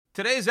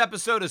Today's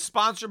episode is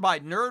sponsored by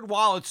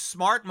NerdWallet's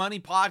Smart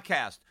Money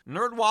Podcast.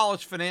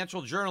 NerdWallet's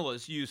financial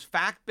journalists use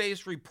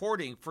fact-based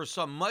reporting for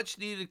some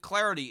much-needed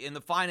clarity in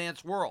the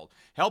finance world,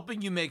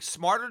 helping you make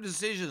smarter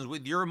decisions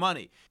with your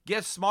money.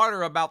 Get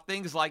smarter about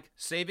things like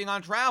saving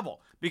on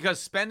travel, because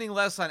spending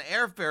less on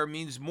airfare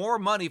means more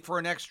money for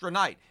an extra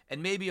night,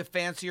 and maybe a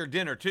fancier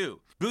dinner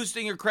too.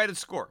 Boosting your credit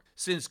score,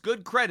 since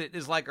good credit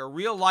is like a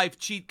real-life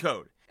cheat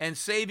code. And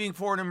saving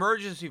for an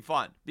emergency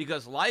fund,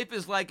 because life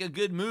is like a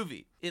good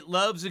movie. It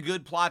loves a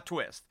good plot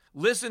twist.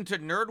 Listen to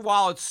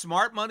NerdWallet's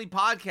Smart Money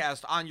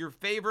Podcast on your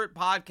favorite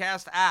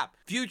podcast app.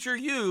 Future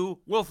you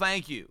will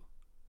thank you.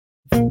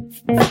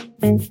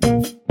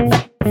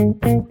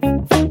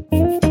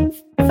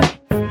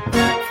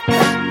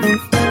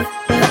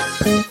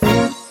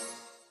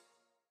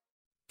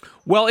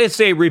 Well,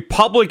 it's a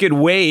Republican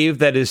wave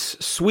that is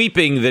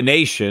sweeping the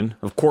nation.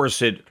 Of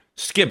course, it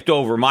skipped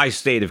over my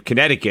state of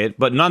Connecticut,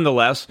 but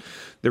nonetheless,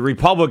 the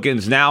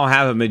Republicans now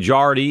have a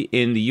majority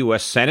in the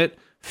U.S. Senate,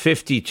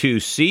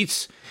 52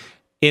 seats.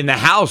 In the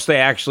House, they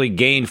actually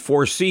gained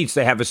 4 seats.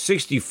 They have a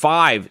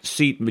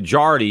 65-seat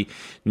majority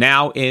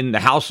now in the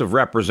House of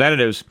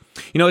Representatives.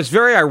 You know, it's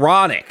very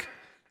ironic.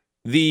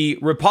 The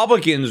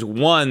Republicans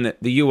won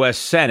the U.S.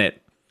 Senate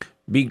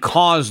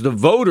because the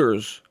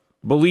voters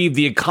believe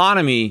the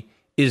economy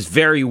is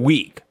very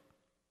weak.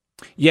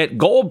 Yet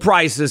gold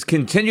prices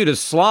continue to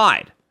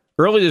slide.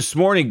 Early this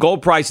morning,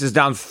 gold price is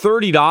down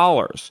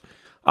 $30,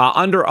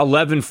 under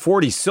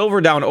 $11.40. Silver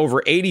down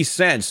over 80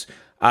 cents.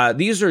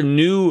 These are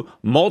new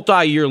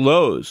multi-year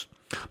lows.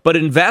 But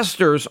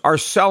investors are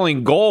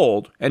selling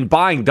gold and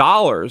buying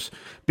dollars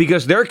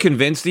because they're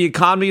convinced the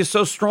economy is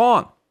so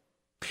strong.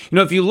 You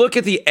know, if you look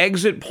at the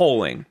exit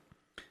polling,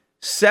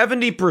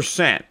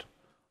 70%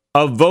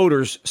 of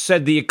voters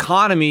said the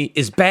economy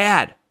is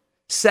bad.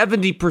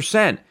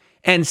 70%.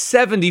 And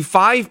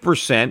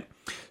 75%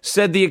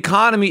 said the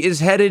economy is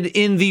headed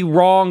in the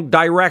wrong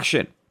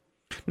direction.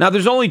 Now,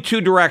 there's only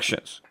 2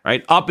 directions,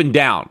 right? Up and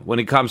down when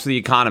it comes to the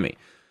economy.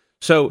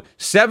 So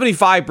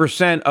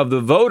 75% of the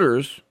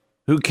voters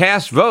who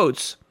cast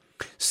votes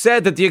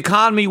said that the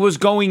economy was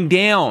going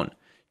down.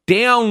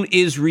 Down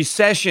is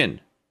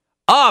recession.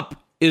 Up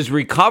is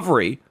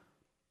recovery.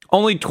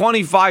 Only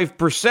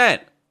 25%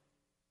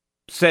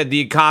 said the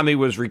economy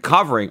was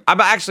recovering. I'm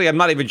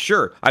not even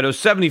sure. I know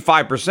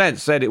 75%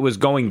 said it was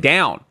going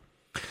down.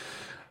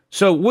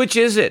 So which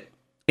is it?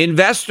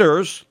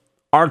 Investors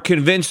are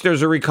convinced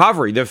there's a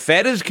recovery. The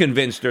Fed is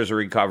convinced there's a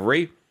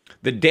recovery.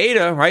 The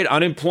data, right?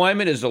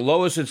 Unemployment is the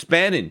lowest it's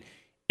been in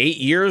 8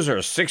 years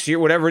or 6 years,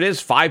 whatever it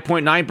is,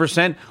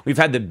 5.9%. We've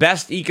had the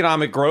best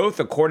economic growth,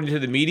 according to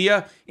the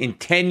media, in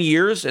 10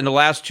 years in the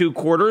last 2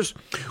 quarters.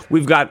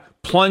 We've got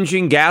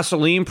plunging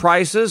gasoline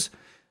prices.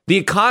 The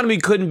economy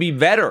couldn't be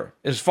better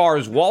as far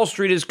as Wall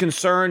Street is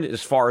concerned,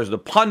 as far as the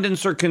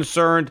pundits are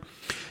concerned,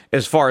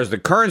 as far as the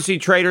currency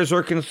traders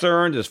are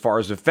concerned, as far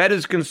as the Fed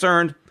is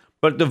concerned.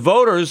 But the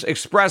voters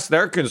express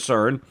their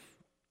concern.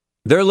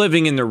 They're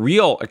living in the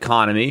real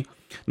economy,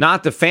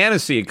 not the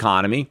fantasy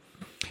economy.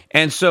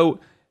 And so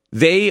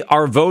they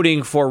are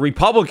voting for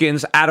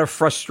Republicans out of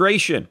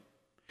frustration.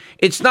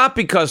 It's not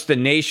because the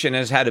nation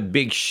has had a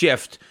big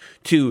shift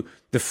to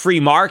the free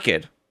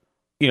market,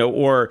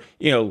 or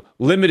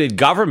limited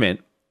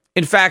government.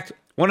 In fact,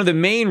 one of the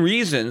main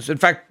reasons,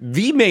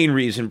 the main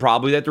reason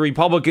probably that the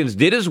Republicans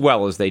did as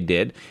well as they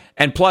did,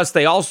 and plus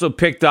they also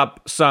picked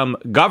up some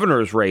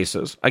governor's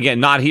races, again,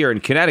 not here in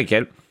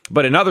Connecticut,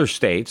 but in other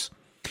states.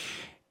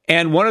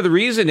 And one of the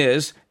reasons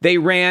is they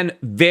ran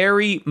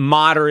very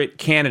moderate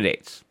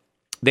candidates.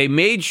 They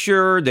made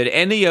sure that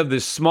any of the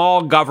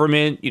small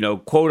government,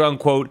 quote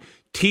unquote,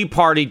 Tea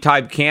Party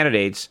type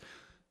candidates,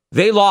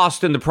 they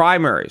lost in the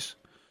primaries.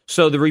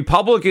 So the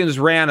Republicans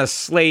ran a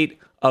slate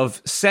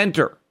of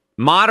center,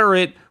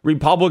 moderate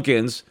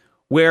Republicans,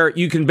 where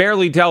you can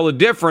barely tell the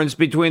difference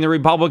between the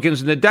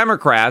Republicans and the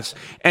Democrats.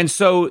 And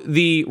so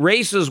the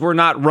races were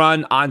not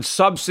run on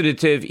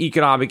substantive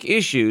economic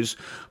issues,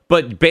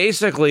 but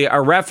basically a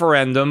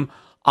referendum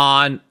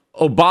on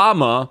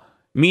Obama,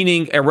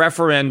 meaning a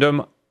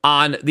referendum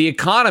on the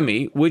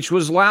economy, which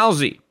was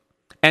lousy.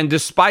 And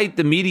despite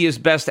the media's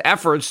best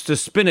efforts to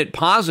spin it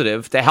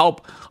positive to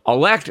help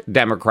elect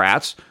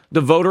Democrats, the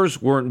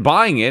voters weren't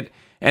buying it,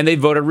 and they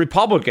voted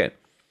Republican.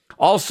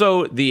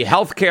 Also, the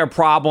healthcare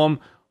problem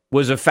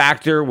was a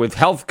factor, with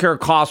healthcare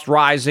costs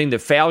rising, the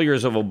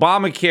failures of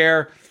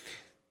Obamacare.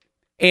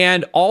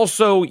 And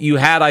also, you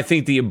had, I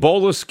think, the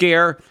Ebola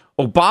scare.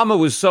 Obama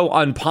was so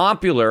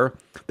unpopular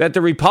that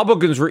the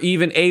Republicans were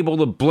even able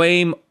to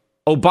blame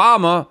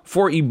Obama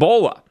for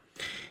Ebola.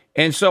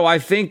 And so I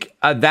think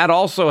that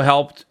also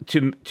helped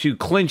to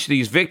clinch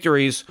these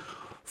victories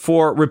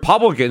for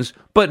Republicans.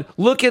 But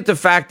look at the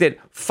fact that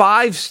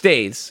 5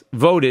 states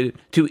voted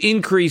to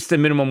increase the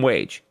minimum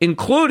wage,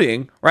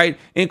 including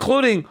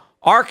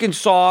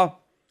Arkansas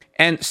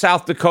and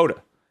South Dakota.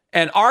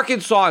 And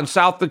Arkansas and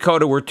South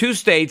Dakota were 2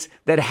 states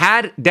that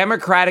had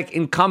Democratic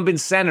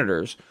incumbent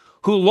senators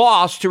who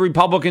lost to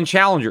Republican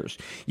challengers.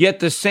 Yet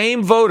the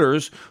same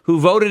voters who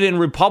voted in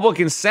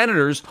Republican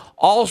senators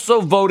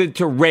also voted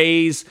to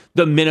raise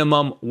the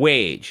minimum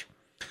wage.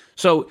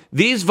 So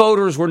these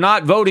voters were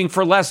not voting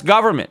for less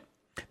government.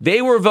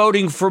 They were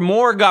voting for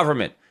more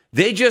government.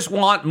 They just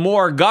want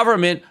more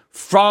government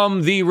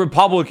from the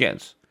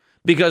Republicans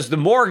because the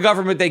more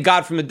government they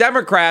got from the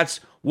Democrats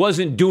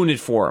wasn't doing it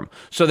for them.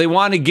 So they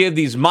want to give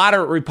these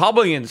moderate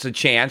Republicans a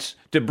chance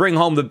to bring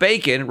home the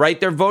bacon, right?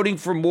 They're voting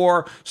for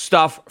more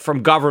stuff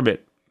from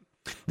government.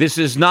 This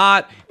is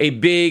not a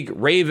big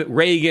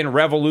Reagan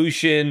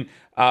revolution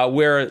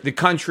where the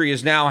country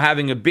is now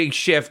having a big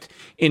shift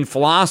in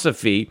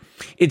philosophy.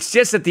 It's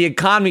just that the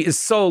economy is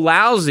so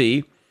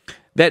lousy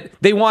that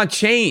they want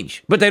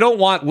change, but they don't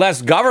want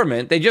less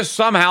government. They just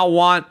somehow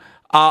want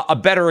a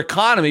better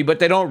economy, but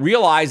they don't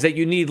realize that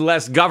you need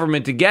less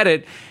government to get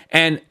it.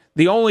 And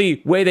the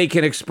only way they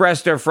can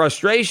express their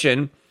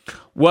frustration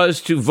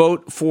was to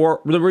vote for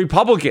the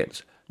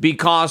Republicans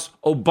because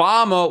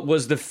Obama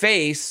was the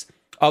face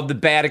of the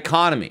bad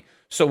economy.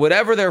 So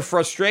whatever their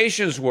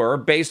frustrations were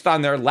based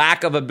on their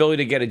lack of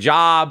ability to get a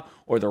job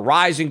or the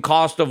rising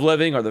cost of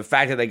living or the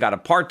fact that they got a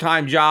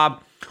part-time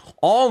job,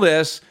 all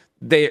this,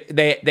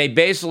 they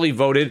basically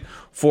voted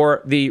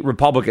for the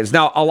Republicans.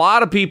 Now, a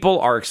lot of people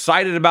are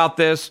excited about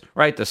this,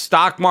 right? The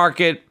stock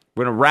market,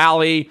 we're going to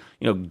rally.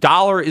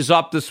 Dollar is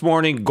up this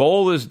morning.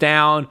 Gold is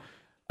down.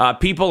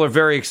 People are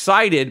very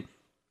excited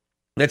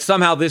that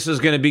somehow this is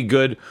going to be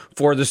good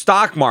for the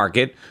stock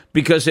market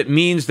because it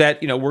means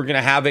that, we're going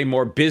to have a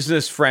more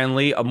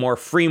business-friendly, a more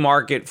free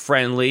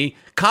market-friendly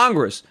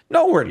Congress.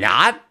 No, we're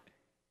not.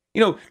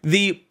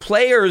 The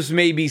players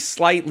may be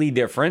slightly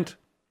different,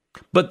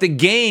 but the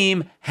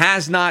game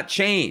has not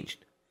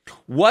changed.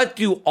 What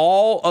do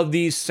all of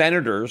these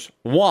senators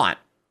want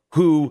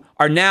who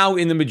are now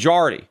in the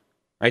majority?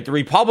 Right, the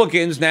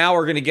Republicans now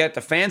are going to get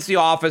the fancy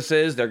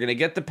offices. They're going to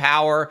get the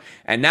power.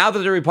 And now that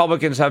the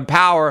Republicans have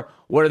power,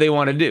 what do they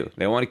want to do?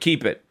 They want to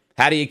keep it.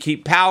 How do you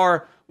keep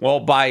power? Well,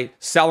 by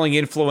selling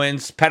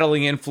influence,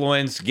 peddling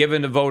influence,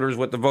 giving the voters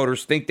what the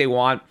voters think they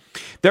want.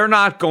 They're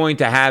not going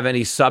to have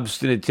any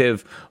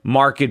substantive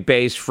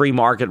market-based free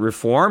market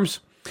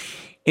reforms.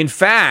 In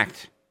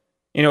fact,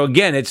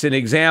 again, it's an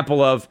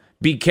example of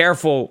be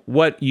careful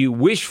what you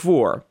wish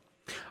for.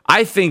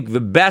 I think the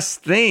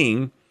best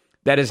thing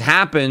that has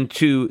happened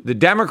to the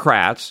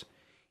Democrats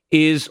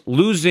is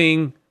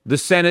losing the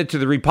Senate to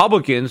the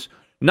Republicans,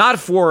 not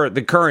for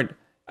the current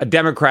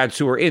Democrats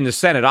who are in the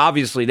Senate.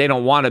 Obviously, they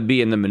don't want to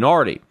be in the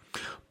minority.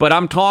 But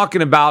I'm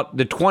talking about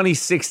the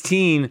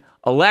 2016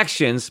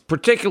 elections,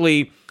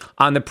 particularly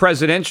on the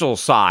presidential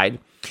side.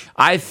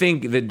 I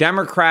think the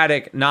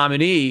Democratic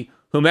nominee,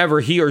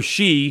 whomever he or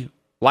she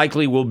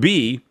likely will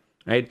be,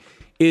 right,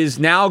 is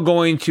now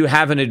going to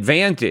have an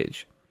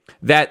advantage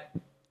that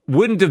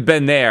wouldn't have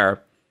been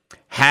there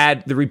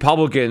had the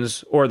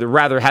Republicans, or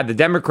rather had the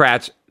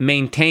Democrats,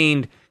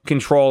 maintained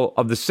control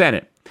of the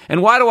Senate.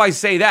 And why do I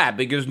say that?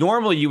 Because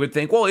normally you would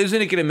think, well,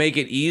 isn't it going to make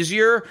it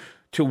easier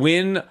to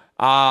win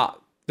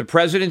the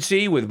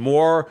presidency with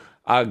more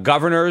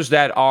governors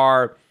that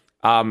are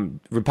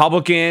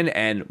Republican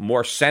and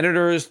more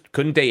senators?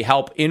 Couldn't they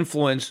help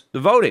influence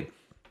the voting?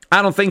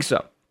 I don't think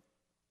so.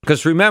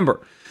 Because remember,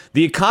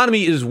 the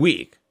economy is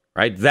weak,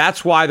 right?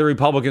 That's why the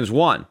Republicans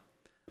won.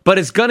 But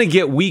it's going to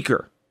get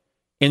weaker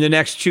in the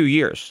next 2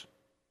 years.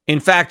 In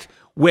fact,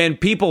 when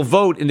people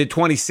vote in the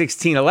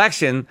 2016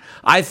 election,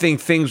 I think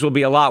things will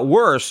be a lot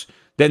worse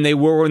than they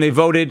were when they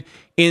voted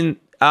in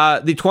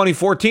the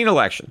 2014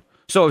 election.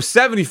 So if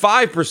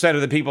 75%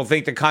 of the people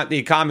think the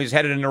economy is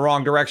headed in the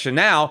wrong direction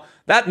now,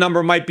 that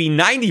number might be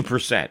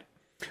 90%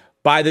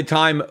 by the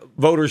time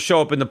voters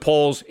show up in the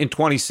polls in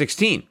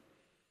 2016.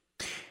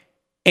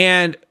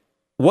 And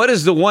what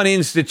is the one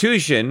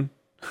institution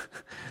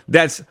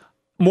that's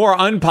more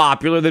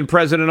unpopular than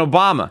President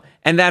Obama?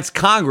 And that's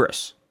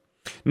Congress.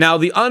 Now,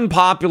 the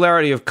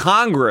unpopularity of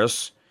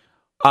Congress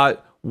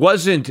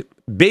wasn't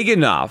big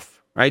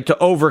enough, right, to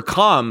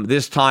overcome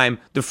this time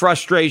the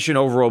frustration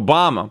over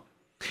Obama.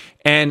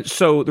 And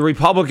so the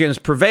Republicans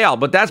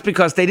prevailed. But that's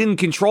because they didn't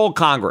control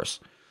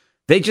Congress.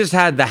 They just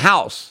had the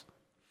House.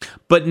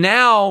 But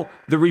now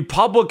the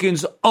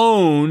Republicans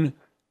own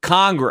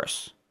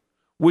Congress,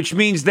 which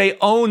means they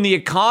own the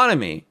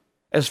economy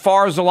as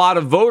far as a lot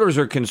of voters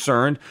are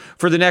concerned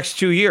for the next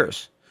 2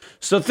 years.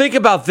 So think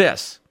about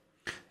this.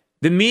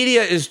 The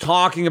media is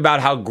talking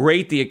about how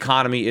great the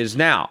economy is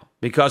now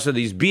because of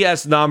these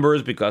BS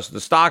numbers, because of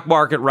the stock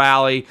market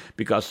rally,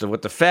 because of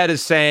what the Fed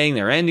is saying,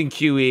 they're ending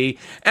QE,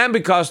 and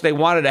because they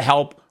wanted to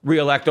help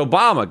reelect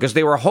Obama, because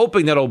they were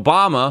hoping that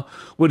Obama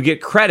would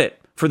get credit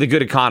for the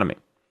good economy.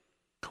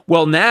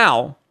 Well,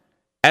 now,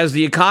 as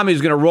the economy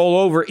is going to roll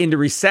over into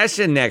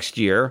recession next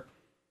year,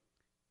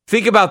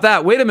 think about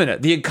that. Wait a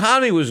minute. The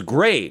economy was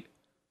great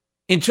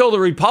until the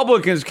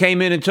Republicans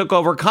came in and took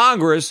over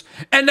Congress,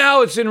 and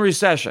now it's in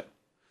recession.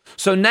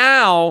 So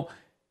now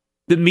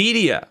the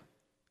media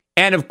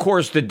and, of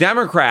course, the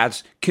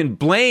Democrats can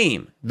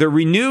blame the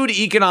renewed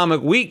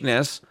economic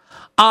weakness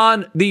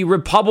on the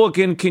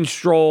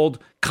Republican-controlled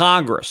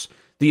Congress.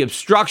 the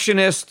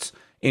obstructionists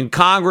in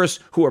Congress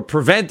who are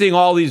preventing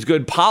all these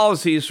good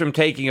policies from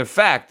taking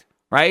effect,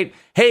 right?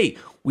 Hey,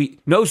 we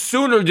no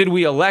sooner did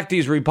we elect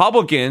these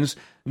Republicans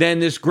than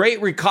this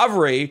great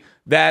recovery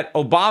that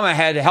Obama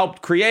had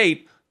helped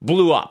create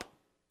blew up,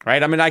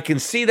 right? I mean, I can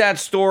see that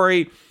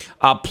story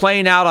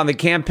playing out on the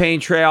campaign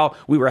trail.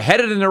 We were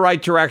headed in the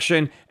right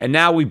direction, and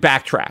now we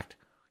backtracked.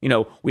 You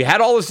know, we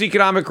had all this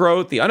economic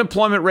growth, the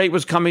unemployment rate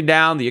was coming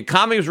down, the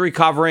economy was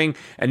recovering,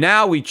 and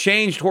now we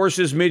changed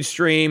horses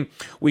midstream.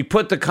 We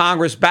put the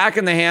Congress back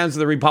in the hands of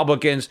the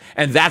Republicans,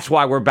 and that's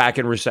why we're back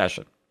in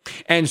recession.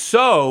 And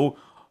so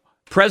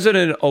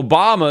President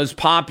Obama's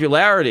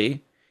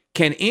popularity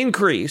can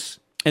increase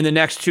in the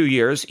next 2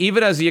 years,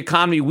 even as the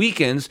economy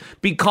weakens,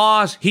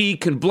 because he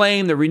can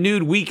blame the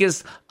renewed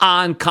weakness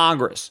on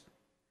Congress.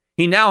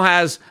 He now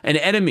has an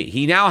enemy.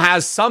 He now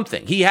has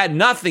something. He had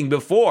nothing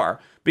before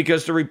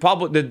because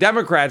the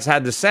Democrats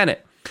had the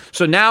Senate.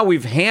 So now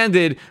we've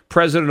handed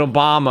President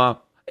Obama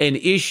an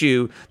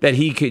issue that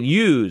he can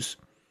use,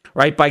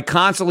 right, by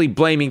constantly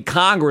blaming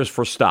Congress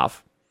for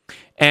stuff.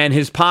 And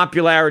his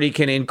popularity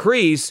can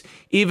increase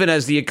even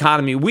as the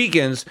economy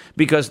weakens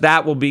because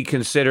that will be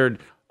considered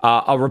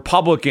a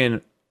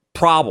Republican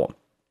problem.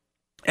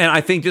 And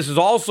I think this is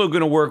also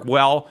going to work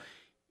well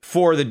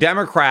for the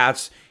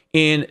Democrats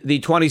in the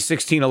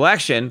 2016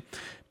 election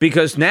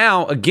because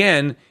now,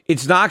 again,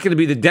 it's not going to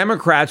be the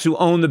Democrats who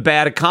own the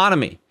bad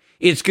economy.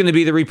 It's going to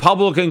be the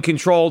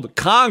Republican-controlled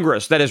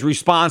Congress that is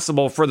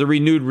responsible for the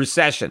renewed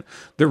recession,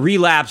 the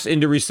relapse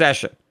into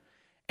recession.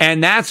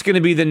 And that's going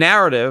to be the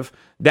narrative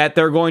that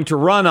they're going to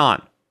run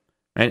on.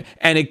 And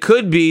it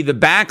could be, the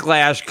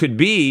backlash could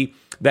be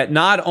that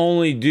not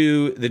only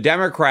do the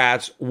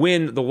Democrats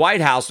win the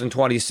White House in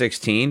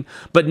 2016,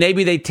 but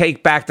maybe they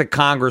take back the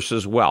Congress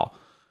as well.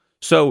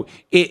 So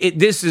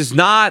this is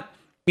not,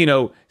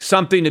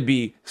 something to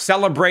be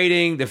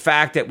celebrating the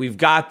fact that we've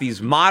got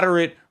these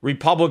moderate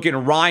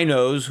Republican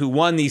rhinos who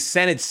won these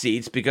Senate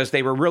seats because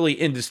they were really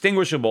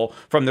indistinguishable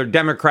from their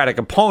Democratic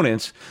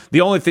opponents.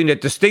 The only thing that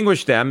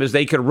distinguished them is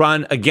they could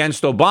run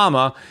against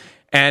Obama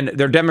and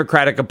their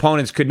Democratic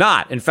opponents could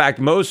not. In fact,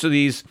 most of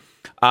these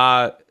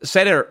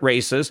Senate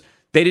races,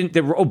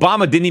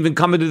 Obama didn't even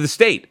come into the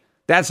state.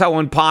 That's how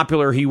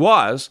unpopular he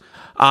was.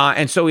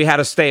 And so he had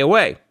to stay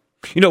away.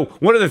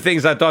 One of the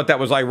things I thought that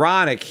was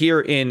ironic here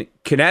in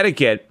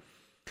Connecticut,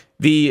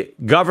 the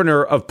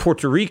governor of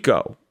Puerto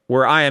Rico,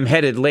 where I am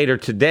headed later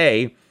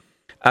today,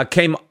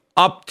 came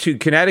up to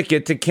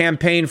Connecticut to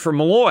campaign for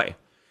Malloy.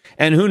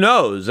 And who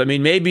knows? I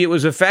mean, maybe it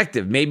was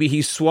effective. Maybe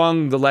he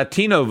swung the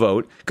Latino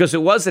vote because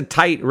it was a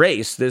tight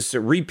race, this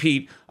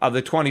repeat of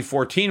the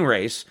 2014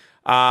 race.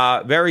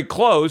 Very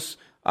close,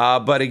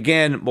 but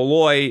again,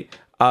 Malloy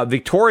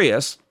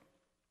victorious.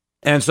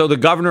 And so the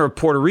governor of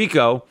Puerto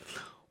Rico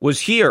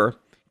was here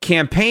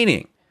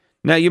campaigning.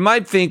 Now, you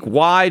might think,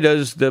 why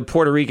does the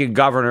Puerto Rican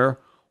governor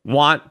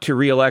want to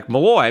reelect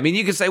Malloy? I mean,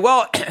 you could say,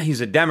 well, he's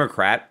a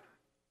Democrat,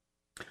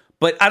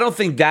 but I don't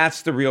think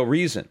that's the real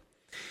reason.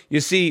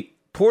 You see,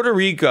 Puerto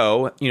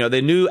Rico,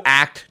 the new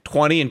Act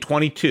 20 and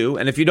 22,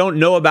 and if you don't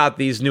know about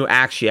these new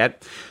acts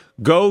yet,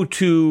 go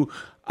to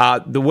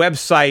the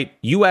website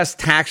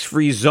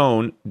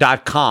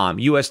ustaxfreezone.com,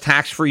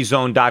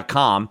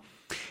 ustaxfreezone.com,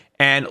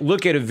 and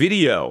look at a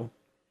video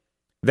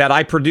that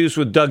I produced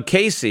with Doug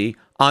Casey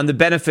on the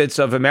benefits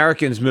of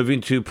Americans moving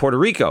to Puerto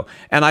Rico.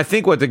 And I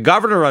think what the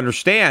governor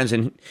understands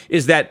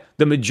is that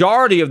the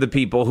majority of the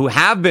people who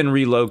have been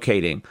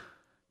relocating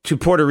to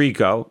Puerto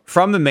Rico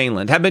from the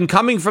mainland have been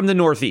coming from the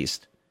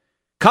Northeast,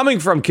 coming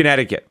from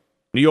Connecticut,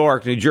 New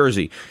York, New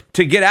Jersey,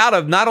 to get out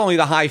of not only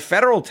the high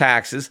federal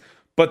taxes,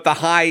 but the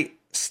high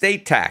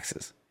state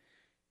taxes.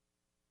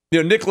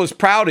 Nicholas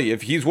Prouty,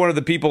 if he's one of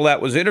the people that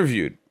was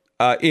interviewed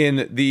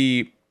in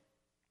the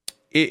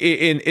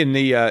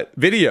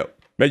video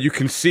that you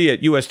can see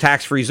at U.S.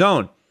 Tax-Free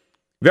Zone,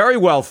 very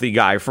wealthy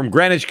guy from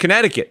Greenwich,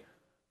 Connecticut,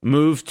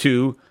 moved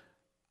to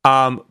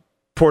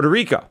Puerto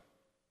Rico.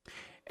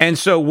 And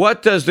so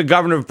what does the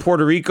governor of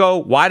Puerto Rico,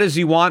 why does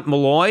he want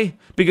Malloy?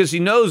 Because he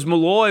knows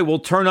Malloy will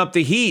turn up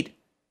the heat.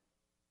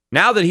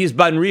 Now that he's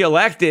been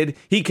reelected,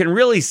 he can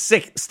really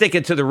stick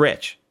it to the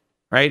rich,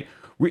 right?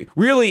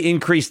 Really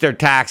increase their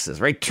taxes,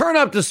 right? Turn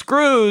up the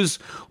screws,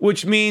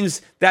 which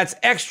means that's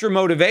extra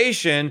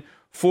motivation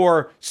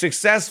for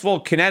successful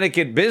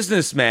Connecticut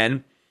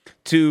businessmen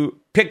to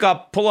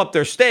pull up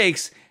their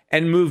stakes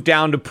and move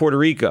down to Puerto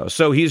Rico.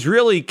 So he's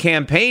really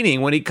campaigning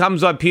when he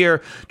comes up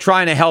here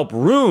trying to help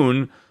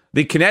ruin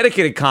the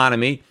Connecticut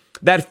economy.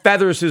 That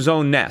feathers his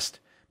own nest,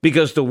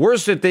 because the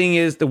worse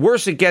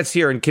it gets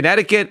here in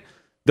Connecticut,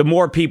 the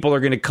more people are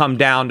going to come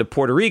down to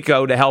Puerto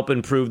Rico to help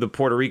improve the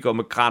Puerto Rico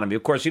economy.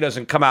 Of course, he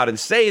doesn't come out and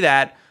say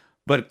that,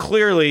 but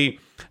clearly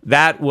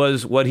that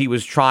was what he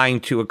was trying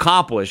to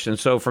accomplish. And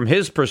so from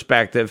his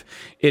perspective,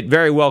 it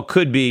very well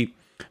could be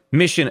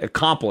mission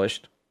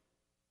accomplished.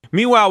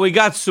 Meanwhile, we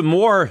got some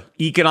more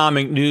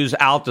economic news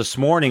out this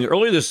morning.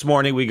 Earlier this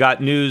morning, we got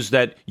news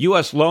that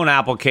U.S. loan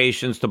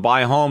applications to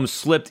buy homes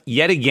slipped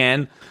yet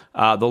again,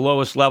 the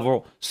lowest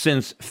level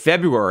since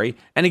February.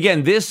 And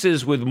again, this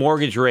is with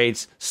mortgage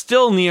rates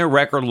still near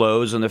record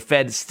lows and the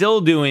Fed still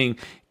doing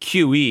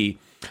QE.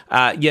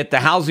 Yet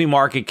the housing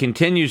market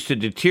continues to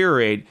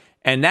deteriorate.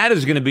 And that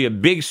is going to be a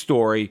big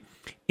story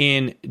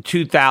in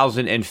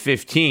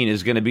 2015,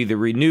 is going to be the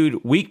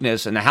renewed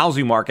weakness in the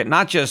housing market,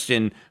 not just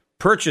in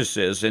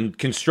purchases and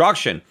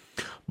construction,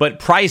 but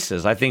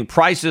prices. I think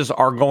prices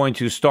are going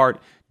to start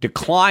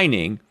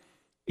declining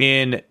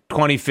in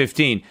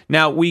 2015.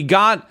 Now, we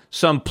got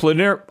a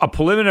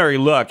preliminary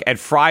look at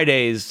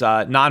Friday's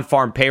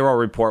non-farm payroll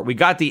report. We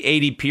got the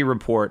ADP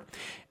report.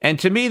 And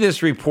to me,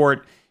 this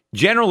report,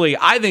 generally,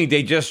 I think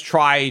they just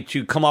try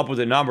to come up with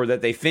a number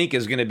that they think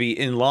is going to be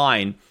in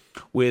line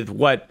with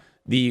what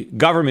the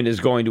government is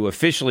going to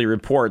officially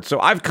report. So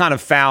I've kind of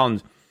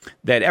found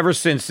that ever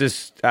since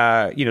this,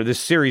 this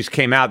series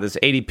came out, this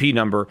ADP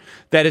number,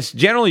 that it's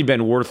generally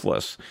been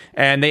worthless.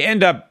 And they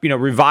end up,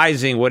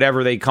 revising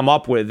whatever they come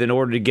up with in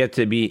order to get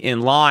to be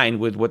in line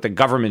with what the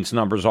government's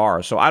numbers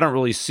are. So I don't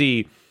really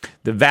see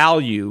the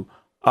value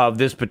of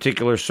this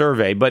particular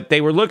survey. But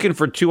they were looking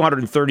for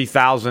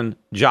 230,000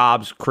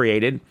 jobs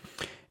created.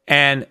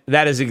 And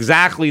that is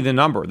exactly the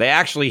number. They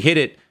actually hit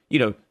it,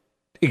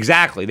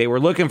 exactly. They were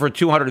looking for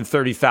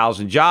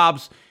 230,000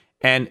 jobs.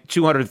 And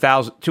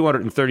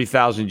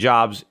 230,000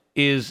 jobs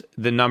is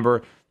the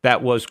number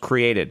that was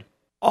created.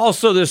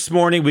 Also this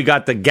morning, we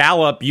got the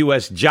Gallup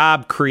U.S.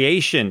 Job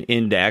Creation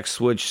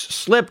Index, which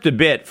slipped a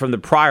bit from the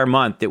prior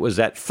month. It was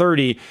at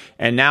 30,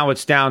 and now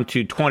it's down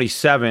to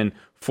 27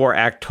 for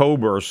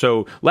October.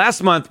 So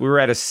last month, we were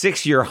at a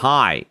 6-year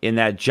high in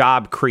that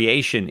Job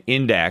Creation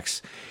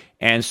Index.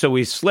 And so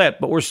we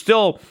slipped, but we're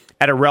still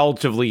at a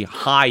relatively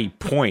high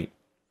point.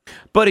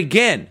 But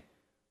again,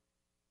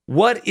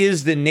 what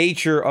is the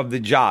nature of the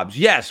jobs?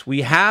 Yes,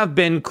 we have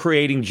been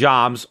creating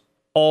jobs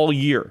all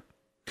year.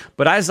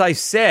 But as I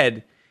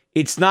said,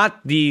 it's not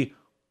the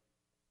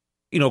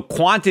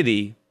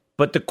quantity,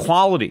 but the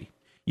quality.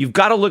 You've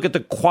got to look at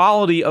the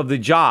quality of the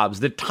jobs,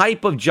 the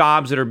type of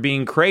jobs that are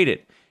being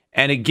created.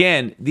 And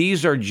again,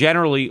 these are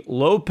generally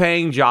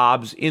low-paying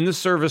jobs in the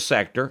service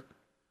sector,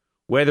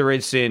 whether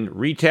it's in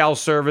retail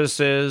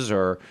services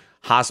or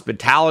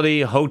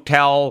hospitality,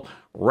 hotel,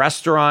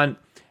 restaurant,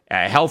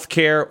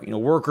 healthcare,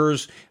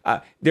 workers.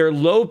 They're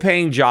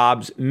low-paying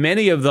jobs.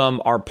 Many of them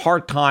are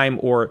part-time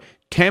or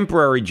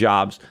temporary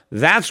jobs.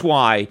 That's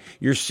why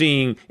you're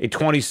seeing a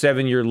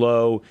 27-year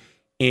low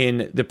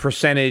in the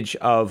percentage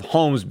of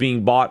homes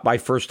being bought by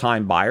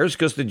first-time buyers,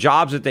 because the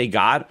jobs that they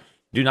got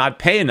do not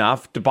pay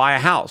enough to buy a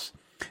house.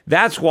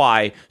 That's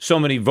why so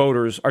many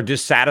voters are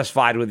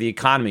dissatisfied with the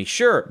economy.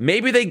 Sure,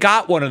 maybe they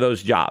got one of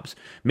those jobs.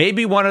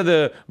 Maybe one of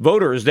the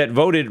voters that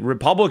voted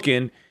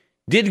Republican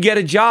did get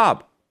a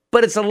job.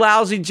 But it's a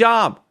lousy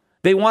job.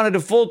 They wanted a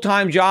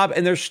full-time job,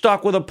 and they're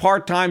stuck with a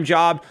part-time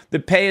job. The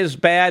pay is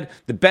bad.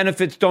 The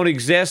benefits don't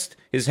exist.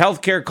 His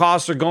health care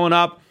costs are going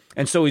up,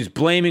 and so he's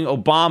blaming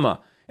Obama.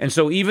 And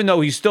so even though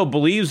he still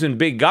believes in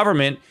big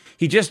government,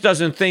 he just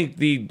doesn't think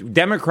the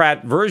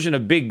Democrat version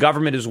of big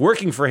government is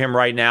working for him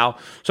right now.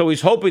 So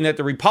he's hoping that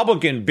the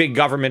Republican big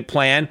government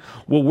plan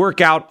will work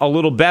out a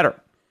little better.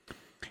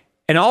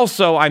 And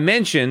also, I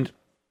mentioned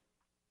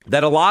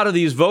that a lot of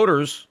these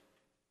voters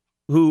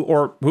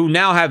who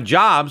now have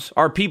jobs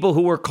are people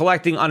who were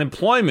collecting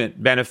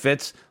unemployment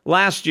benefits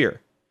last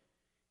year.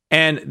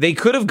 And they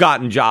could have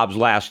gotten jobs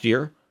last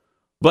year,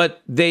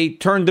 but they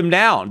turned them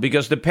down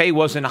because the pay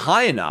wasn't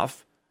high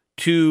enough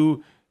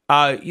to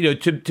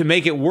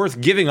make it worth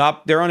giving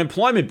up their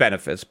unemployment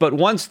benefits. But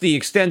once the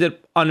extended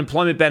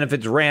unemployment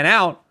benefits ran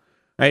out,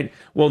 right,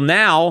 well,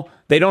 now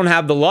they don't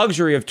have the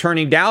luxury of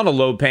turning down a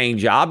low-paying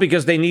job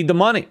because they need the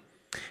money.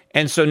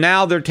 And so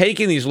now they're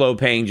taking these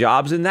low-paying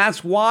jobs, and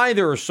that's why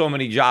there are so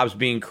many jobs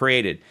being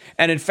created.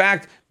 And in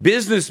fact,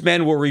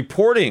 businessmen were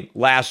reporting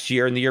last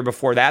year and the year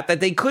before that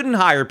they couldn't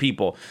hire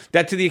people,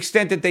 that to the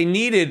extent that they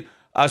needed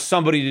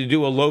somebody to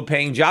do a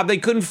low-paying job, they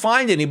couldn't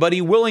find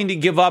anybody willing to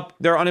give up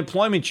their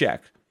unemployment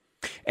check.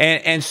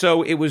 And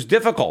so it was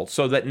difficult.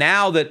 So that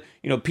now that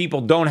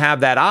people don't have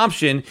that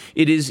option,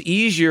 it is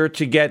easier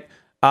to get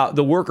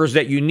the workers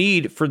that you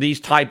need for these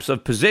types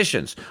of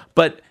positions.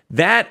 But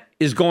that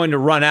is going to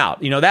run out.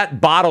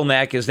 That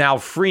bottleneck is now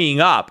freeing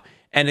up,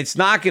 and it's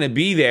not going to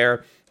be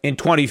there in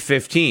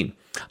 2015.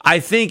 I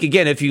think,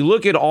 again, if you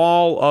look at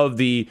all of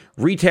the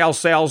retail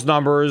sales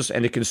numbers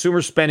and the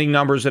consumer spending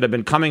numbers that have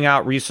been coming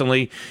out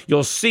recently,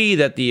 you'll see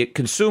that the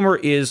consumer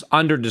is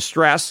under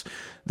distress,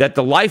 that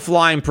the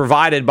lifeline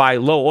provided by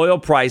low oil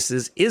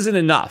prices isn't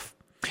enough.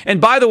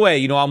 And by the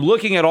way, I'm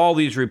looking at all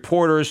these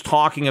reporters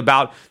talking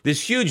about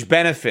this huge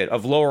benefit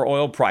of lower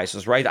oil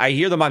prices, right? I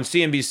hear them on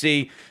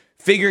CNBC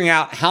figuring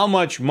out how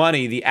much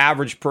money the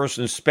average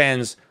person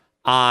spends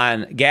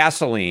on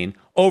gasoline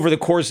over the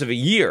course of a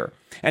year.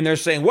 And they're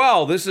saying,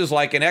 well, this is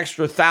like an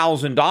extra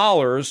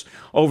 $1,000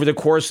 over the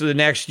course of the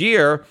next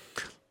year,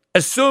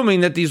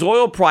 assuming that these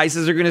oil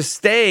prices are going to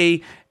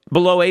stay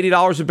below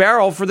 $80 a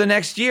barrel for the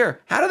next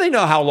year. How do they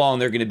know how long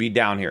they're going to be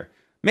down here?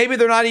 Maybe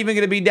they're not even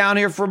going to be down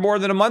here for more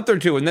than a month or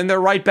two, and then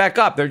they're right back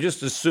up. They're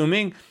just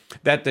assuming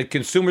that the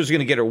consumer's going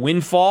to get a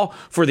windfall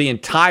for the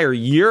entire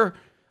year.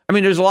 I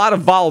mean, there's a lot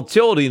of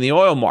volatility in the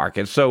oil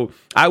market, so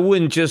I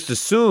wouldn't just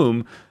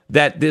assume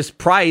that this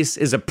price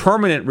is a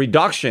permanent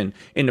reduction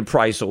in the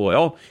price of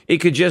oil. It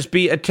could just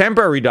be a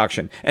temporary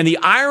reduction. And the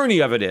irony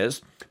of it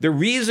is, the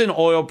reason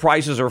oil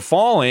prices are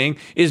falling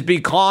is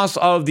because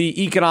of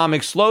the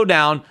economic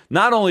slowdown,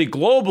 not only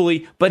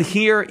globally, but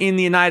here in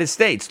the United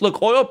States.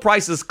 Look, oil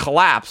prices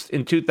collapsed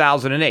in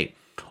 2008.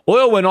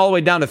 Oil went all the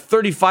way down to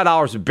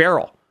 $35 a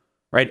barrel,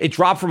 right? It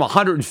dropped from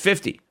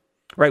 150,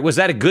 right? Was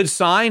that a good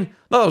sign?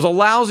 No, it was a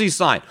lousy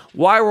sign.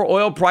 Why were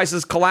oil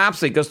prices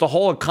collapsing? Because the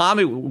whole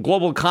economy,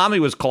 global economy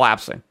was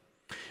collapsing.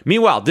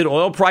 Meanwhile, did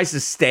oil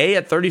prices stay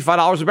at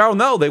 $35 a barrel?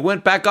 No, they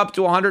went back up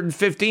to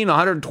 115,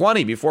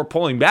 120 before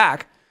pulling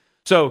back.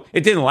 So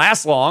it didn't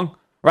last long,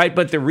 right?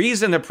 But the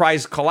reason the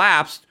price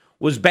collapsed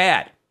was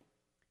bad.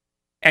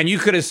 And you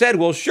could have said,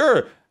 well,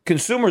 sure,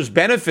 consumers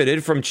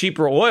benefited from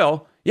cheaper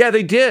oil. Yeah,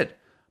 they did.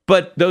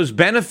 But those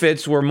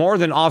benefits were more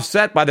than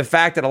offset by the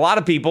fact that a lot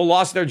of people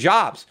lost their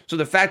jobs. So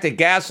the fact that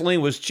gasoline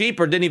was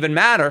cheaper didn't even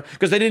matter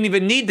because they didn't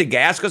even need the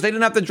gas because they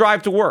didn't have to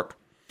drive to work.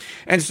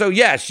 And so,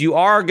 yes, you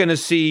are going to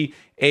see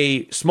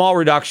a small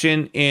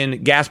reduction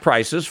in gas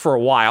prices for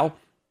a while,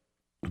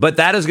 but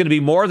that is going to be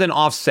more than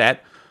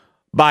offset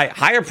by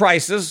higher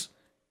prices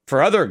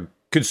for other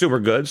consumer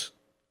goods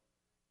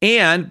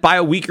and by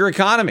a weaker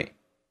economy.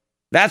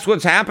 That's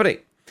what's happening.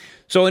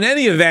 So in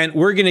any event,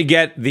 we're going to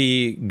get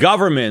the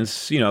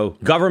government's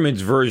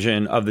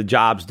version of the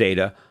jobs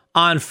data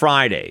on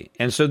Friday.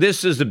 And so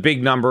this is the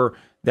big number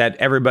that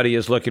everybody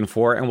is looking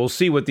for, and we'll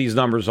see what these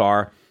numbers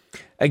are.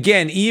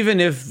 Again, even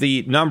if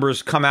the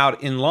numbers come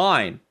out in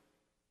line,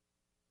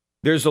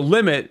 there's a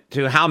limit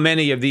to how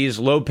many of these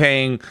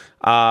low-paying,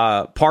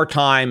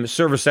 part-time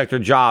service sector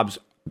jobs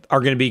are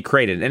going to be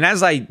created. And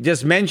as I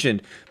just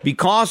mentioned,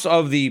 because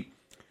of the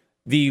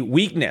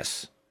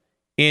weakness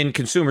in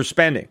consumer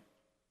spending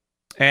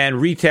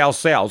and retail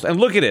sales, and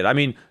look at it, I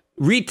mean,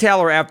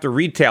 retailer after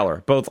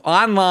retailer, both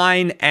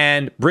online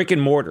and brick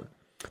and mortar,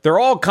 they're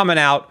all coming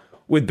out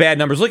with bad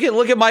numbers. Look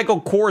at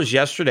Michael Kors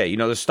yesterday. You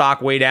know, the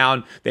stock way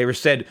down. They were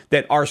said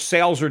that our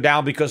sales are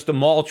down because the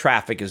mall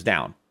traffic is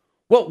down.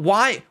 Well,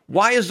 why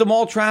is the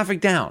mall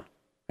traffic down?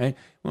 Right?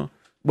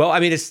 Well,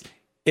 I mean, is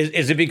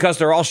it because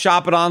they're all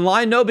shopping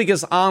online? No,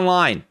 because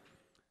online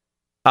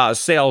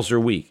sales are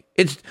weak.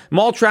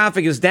 Mall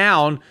traffic is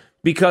down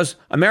because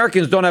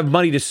Americans don't have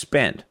money to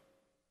spend.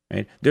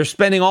 Right? They're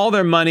spending all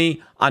their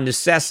money on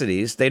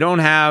necessities. They don't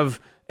have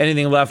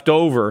anything left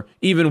over,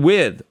 even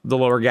with the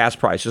lower gas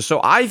prices.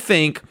 So I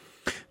think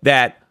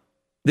that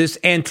this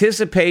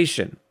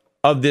anticipation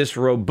of this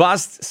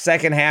robust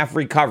second half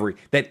recovery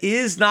that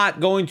is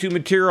not going to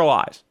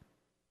materialize.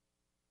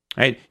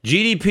 Right?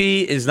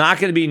 GDP is not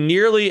going to be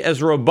nearly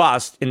as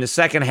robust in the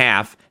second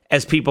half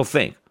as people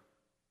think.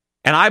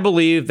 And I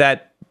believe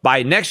that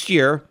by next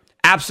year,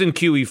 absent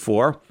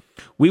QE4,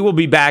 we will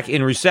be back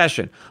in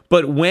recession.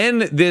 But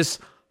when this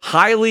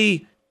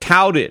highly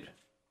touted,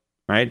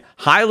 right,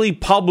 highly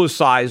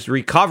publicized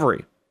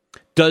recovery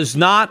does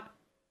not,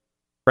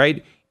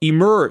 right,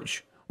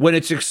 emerge, when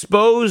it's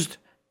exposed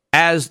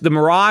as the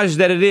mirage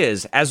that it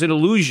is, as an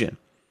illusion,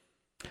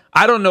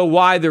 I don't know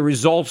why the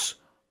results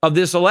of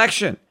this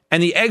election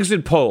and the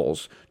exit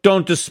polls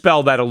don't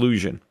dispel that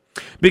illusion.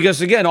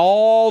 Because, again,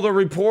 all the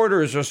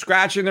reporters are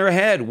scratching their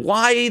head.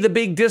 Why the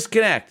big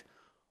disconnect?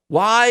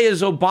 Why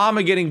is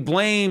Obama getting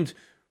blamed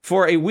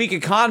for a weak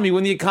economy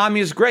when the economy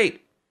is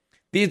great?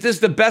 This is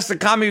the best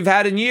economy we've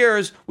had in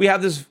years. We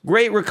have this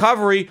great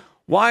recovery.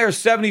 Why are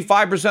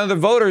 75% of the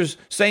voters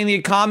saying the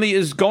economy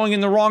is going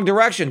in the wrong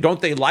direction?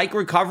 Don't they like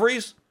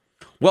recoveries?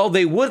 Well,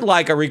 they would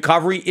like a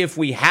recovery if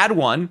we had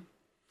one.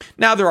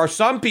 Now, there are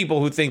some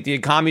people who think the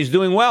economy is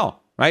doing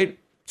well, right?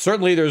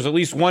 Certainly, there's at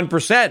least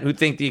 1% who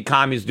think the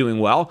economy is doing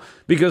well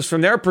because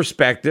from their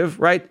perspective,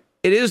 right,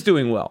 it is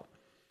doing well.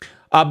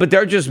 But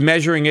they're just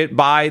measuring it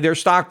by their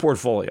stock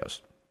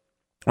portfolios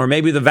or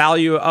maybe the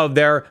value of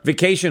their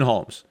vacation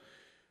homes.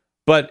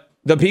 But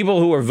the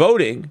people who are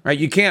voting, right,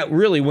 you can't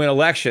really win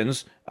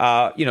elections,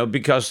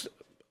 because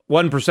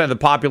 1% of the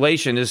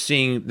population is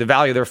seeing the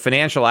value of their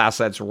financial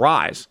assets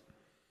rise.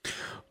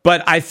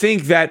 But I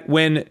think that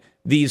when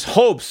these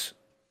hopes,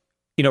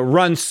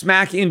 run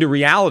smack into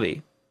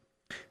reality,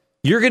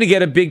 you're going to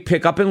get a big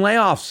pickup in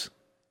layoffs.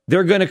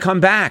 They're going to come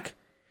back.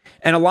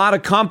 And a lot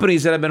of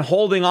companies that have been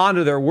holding on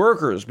to their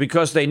workers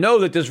because they know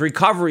that this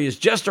recovery is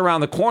just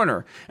around the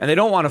corner and they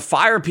don't want to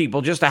fire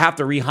people just to have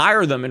to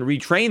rehire them and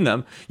retrain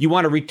them. You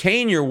want to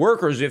retain your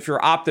workers if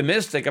you're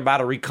optimistic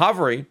about a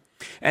recovery.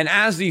 And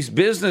as these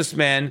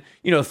businessmen,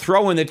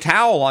 throw in the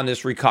towel on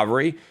this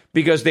recovery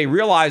because they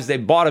realize they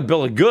bought a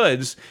bill of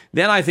goods,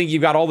 then I think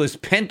you've got all this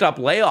pent-up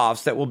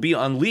layoffs that will be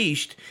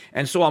unleashed.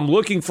 And so I'm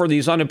looking for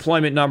these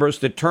unemployment numbers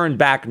to turn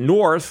back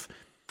north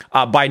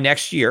by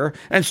next year.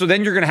 And so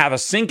then you're going to have a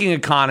sinking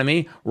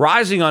economy,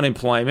 rising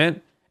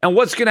unemployment, And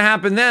what's going to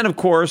happen then, of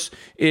course,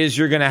 is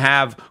you're going to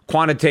have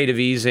quantitative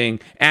easing,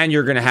 and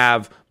you're going to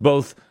have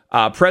both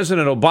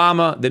President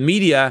Obama, the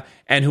media,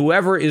 and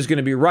whoever is going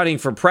to be running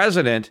for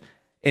president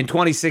in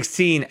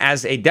 2016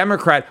 as a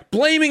Democrat,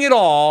 blaming it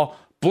all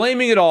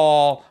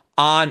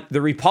on the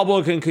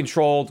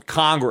Republican-controlled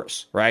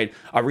Congress, right?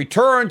 A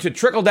return to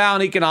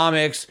trickle-down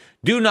economics,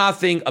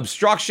 do-nothing,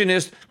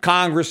 obstructionist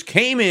Congress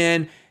came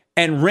in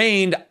and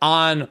rained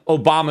on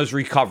Obama's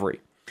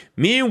recovery.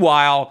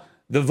 Meanwhile,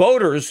 the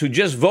voters who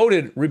just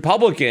voted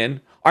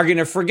Republican are going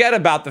to forget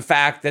about the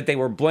fact that they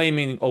were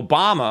blaming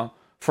Obama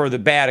for the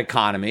bad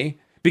economy,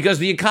 because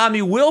the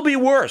economy will be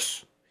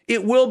worse.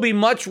 It will be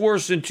much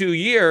worse in 2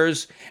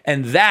 years,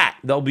 and that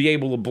they'll be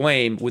able to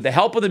blame with the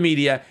help of the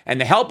media and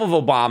the help of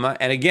Obama.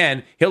 And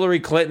again, Hillary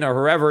Clinton or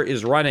whoever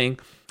is running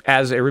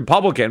as a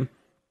Republican,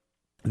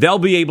 they'll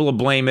be able to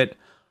blame it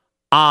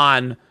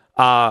on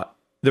the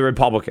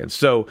Republicans.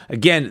 So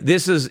again,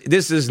 this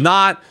is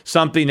not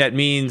something that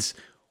means,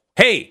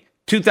 hey,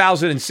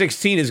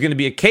 2016 is going to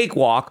be a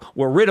cakewalk.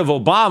 We're rid of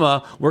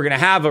Obama. We're going to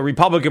have a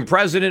Republican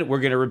president. We're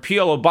going to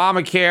repeal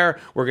Obamacare.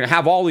 We're going to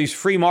have all these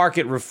free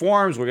market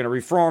reforms. We're going to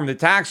reform the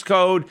tax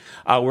code.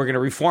 We're going to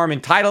reform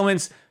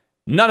entitlements.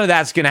 None of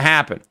that's going to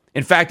happen.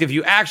 In fact, if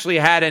you actually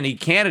had any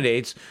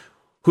candidates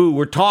who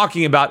were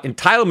talking about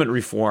entitlement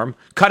reform,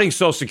 cutting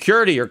Social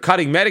Security or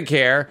cutting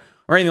Medicare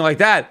or anything like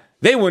that,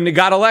 they wouldn't have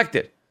got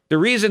elected. The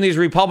reason these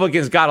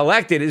Republicans got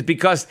elected is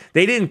because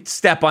they didn't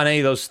step on any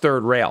of those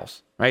third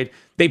rails, right?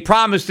 They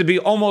promised to be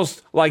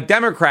almost like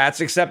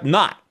Democrats, except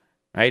not,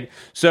 right?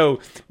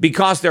 So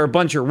because they're a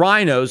bunch of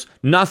rhinos,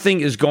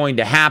 nothing is going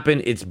to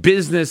happen. It's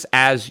business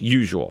as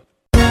usual.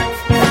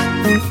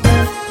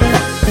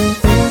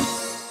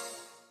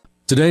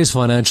 Today's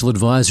financial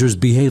advisors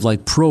behave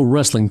like pro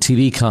wrestling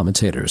TV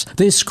commentators.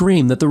 They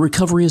scream that the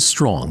recovery is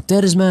strong,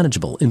 debt is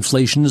manageable,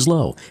 inflation is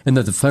low, and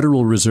that the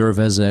Federal Reserve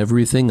has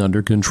everything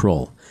under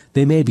control.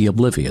 They may be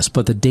oblivious,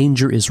 but the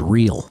danger is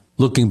real.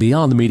 Looking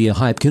beyond the media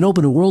hype can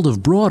open a world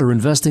of broader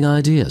investing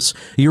ideas.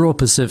 Euro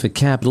Pacific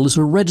Capital is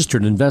a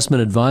registered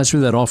investment advisor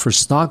that offers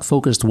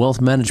stock-focused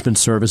wealth management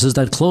services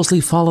that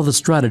closely follow the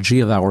strategy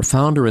of our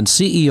founder and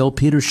CEO,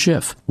 Peter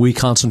Schiff. We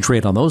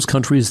concentrate on those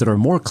countries that are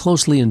more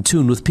closely in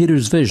tune with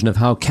Peter's vision of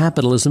how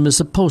capitalism is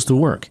supposed to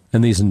work.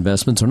 And these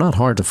investments are not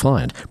hard to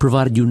find,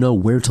 provided you know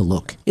where to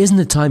look. Isn't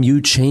it time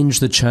you change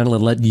the channel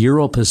and let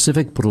Euro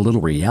Pacific put a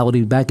little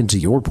reality back into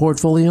your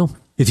portfolio?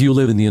 If you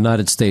live in the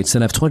United States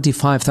and have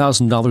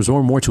 $25,000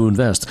 or more to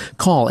invest,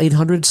 call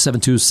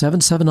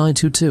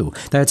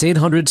 800-727-7922. That's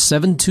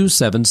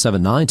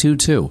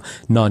 800-727-7922.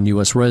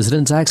 Non-U.S.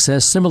 residents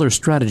access similar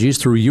strategies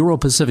through Euro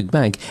Pacific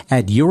Bank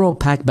at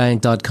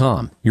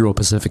europacbank.com. Euro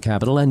Pacific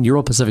Capital and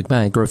Euro Pacific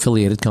Bank are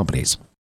affiliated companies.